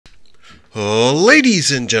Ladies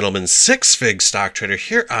and gentlemen, Six Fig Stock Trader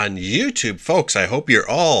here on YouTube. Folks, I hope you're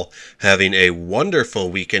all having a wonderful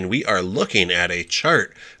weekend. We are looking at a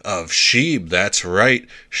chart of SHIB. That's right,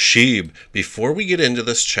 SHIB. Before we get into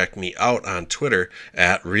this, check me out on Twitter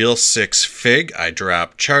at Real6Fig. I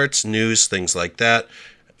drop charts, news, things like that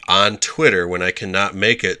on Twitter when I cannot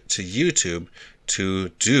make it to YouTube to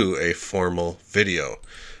do a formal video.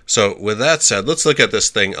 So with that said, let's look at this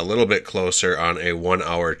thing a little bit closer on a 1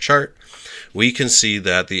 hour chart. We can see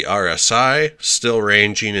that the RSI still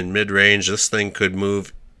ranging in mid-range. This thing could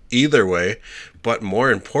move either way, but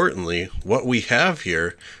more importantly, what we have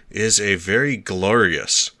here is a very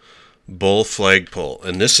glorious bull flagpole.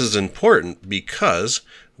 And this is important because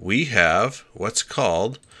we have what's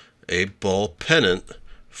called a bull pennant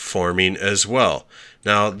forming as well.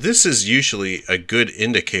 Now, this is usually a good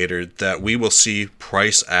indicator that we will see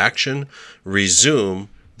price action resume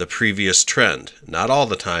the previous trend. Not all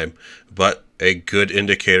the time, but a good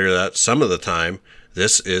indicator that some of the time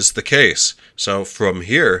this is the case. So from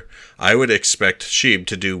here, I would expect SHIB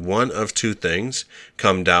to do one of two things: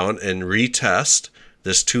 come down and retest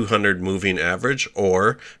this 200 moving average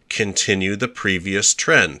or continue the previous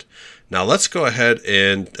trend. Now let's go ahead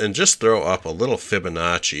and just throw up a little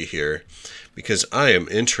Fibonacci here, because I am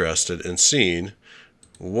interested in seeing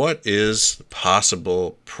what is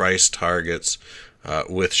possible price targets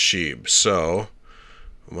with SHIB. So,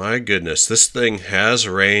 my goodness, this thing has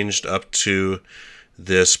ranged up to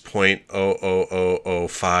this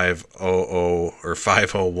 0.0000500 or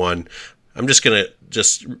 501. I'm just going to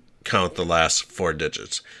count the last four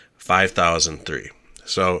digits, 5003.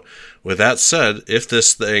 So, with that said, if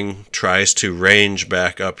this thing tries to range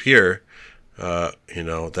back up here,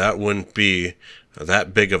 that wouldn't be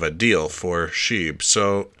that big of a deal for SHIB.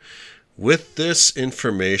 So with this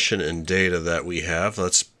information and data that we have,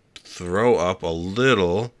 let's throw up a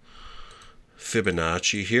little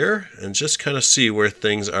Fibonacci here and just kind of see where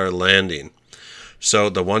things are landing. So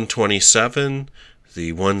the 127,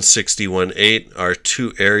 the 161.8 are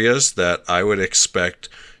two areas that I would expect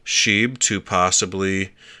SHIB to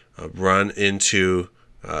possibly run into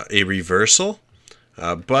a reversal,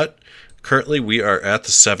 but currently we are at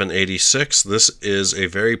the 786. This is a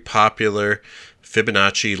very popular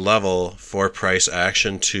Fibonacci level for price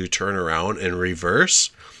action to turn around and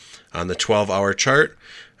reverse. On the 12-hour chart,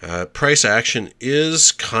 price action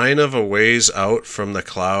is kind of a ways out from the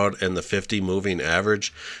cloud and the 50 moving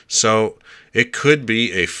average. So it could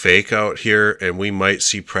be a fake out here, and we might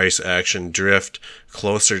see price action drift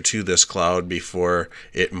closer to this cloud before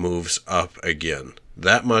it moves up again.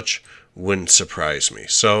 That much wouldn't surprise me.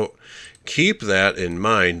 So keep that in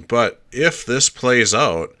mind. But if this plays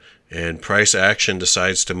out and price action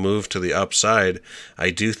decides to move to the upside, I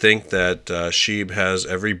do think that SHIB has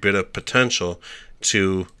every bit of potential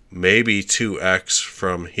to maybe 2x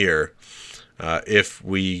from here if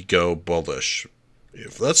we go bullish.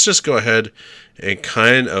 Let's just go ahead and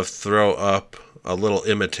kind of throw up a little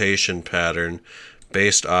imitation pattern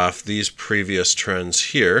based off these previous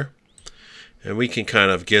trends here. And we can kind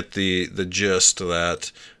of get the gist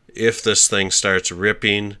that if this thing starts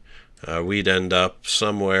ripping, we'd end up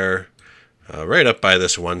somewhere right up by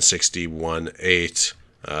this 161.8,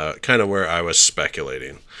 kind of where I was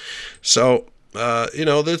speculating. So,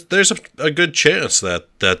 there's a good chance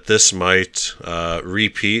that this might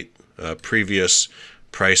repeat previous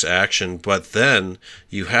price action, but then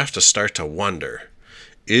you have to start to wonder,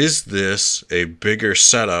 is this a bigger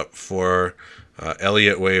setup for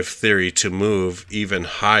Elliott wave theory to move even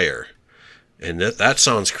higher? And that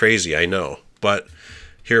sounds crazy, I know, but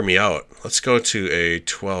hear me out. Let's go to a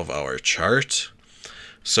 12-hour chart.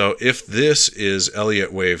 So if this is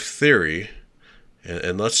Elliott wave theory,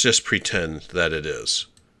 and let's just pretend that it is.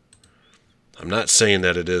 I'm not saying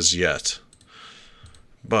that it is yet,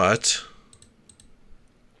 but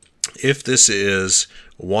if this is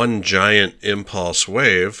one giant impulse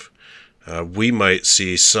wave, we might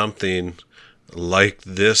see something like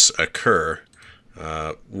this occur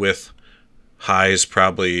with highs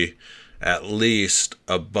probably at least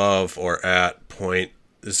above or at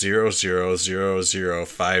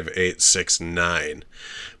 0.00005869.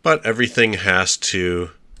 But everything has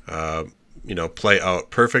to play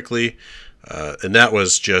out perfectly, and that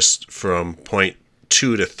was just from 0.2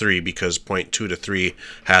 to 3, because 0.2 to 3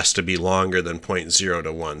 has to be longer than 0.0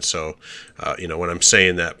 to 1. So when I'm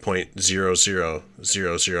saying that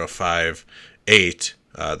 0.000058,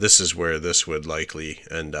 this is where this would likely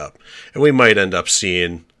end up. And we might end up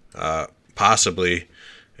seeing possibly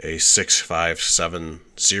a 6570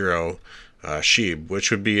 SHIB, which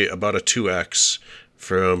would be about a 2x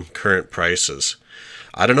from current prices.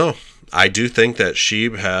 I don't know. I do think that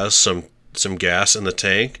SHIB has some some gas in the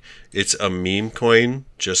tank. It's a meme coin,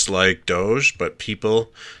 just like Doge, but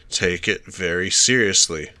people take it very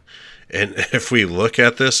seriously. And if we look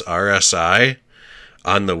at this RSI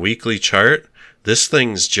on the weekly chart, this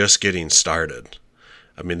thing's just getting started.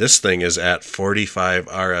 I mean, this thing is at 45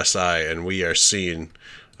 RSI, and we are seeing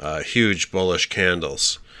huge bullish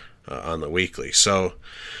candles on the weekly. So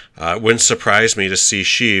it wouldn't surprise me to see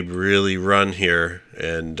SHIB really run here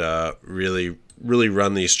and really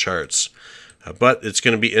run these charts. But it's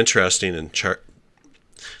going to be interesting, and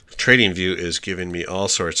TradingView is giving me all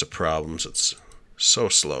sorts of problems. It's so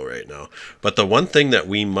slow right now. But the one thing that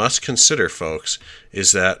we must consider, folks,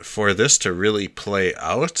 is that for this to really play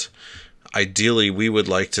out, ideally we would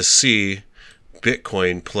like to see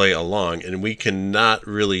Bitcoin play along, and we cannot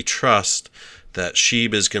really trust that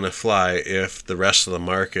SHIB is going to fly if the rest of the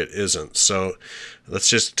market isn't. So let's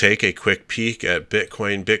just take a quick peek at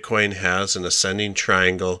Bitcoin. Bitcoin has an ascending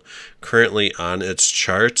triangle currently on its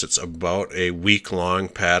charts. It's about a week-long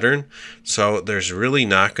pattern. So there's really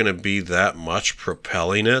not going to be that much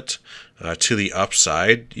propelling it to the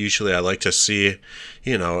upside. Usually I like to see,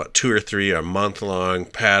 you know, 2 or 3 a month-long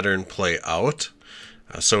pattern play out.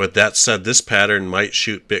 So with that said, this pattern might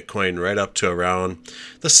shoot Bitcoin right up to around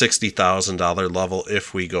the $60,000 level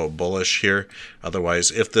if we go bullish here.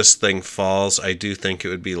 Otherwise, if this thing falls, I do think it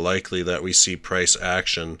would be likely that we see price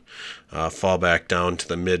action fall back down to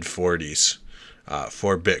the mid-40s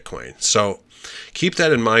for Bitcoin. So keep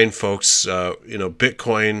that in mind, folks. You know,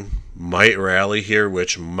 Bitcoin might rally here,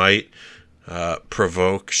 which might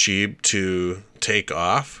provoke SHIB to take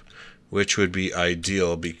off, which would be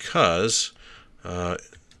ideal because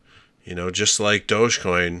you know, just like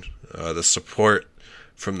Dogecoin, the support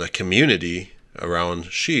from the community around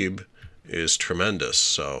SHIB is tremendous.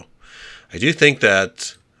 So I do think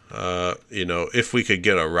that, you know, if we could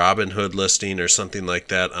get a Robinhood listing or something like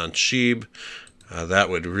that on SHIB, that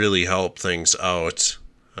would really help things out.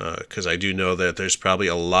 Because I do know that there's probably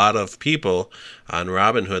a lot of people on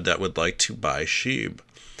Robinhood that would like to buy SHIB.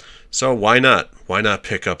 So why not? Why not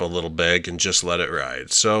pick up a little bag and just let it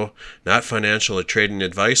ride? So not financial or trading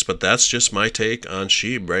advice, but that's just my take on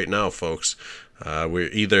SHIB right now, folks. We're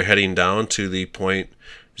either heading down to the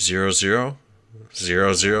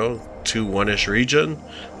 0.000021-ish region,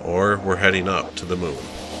 or we're heading up to the moon.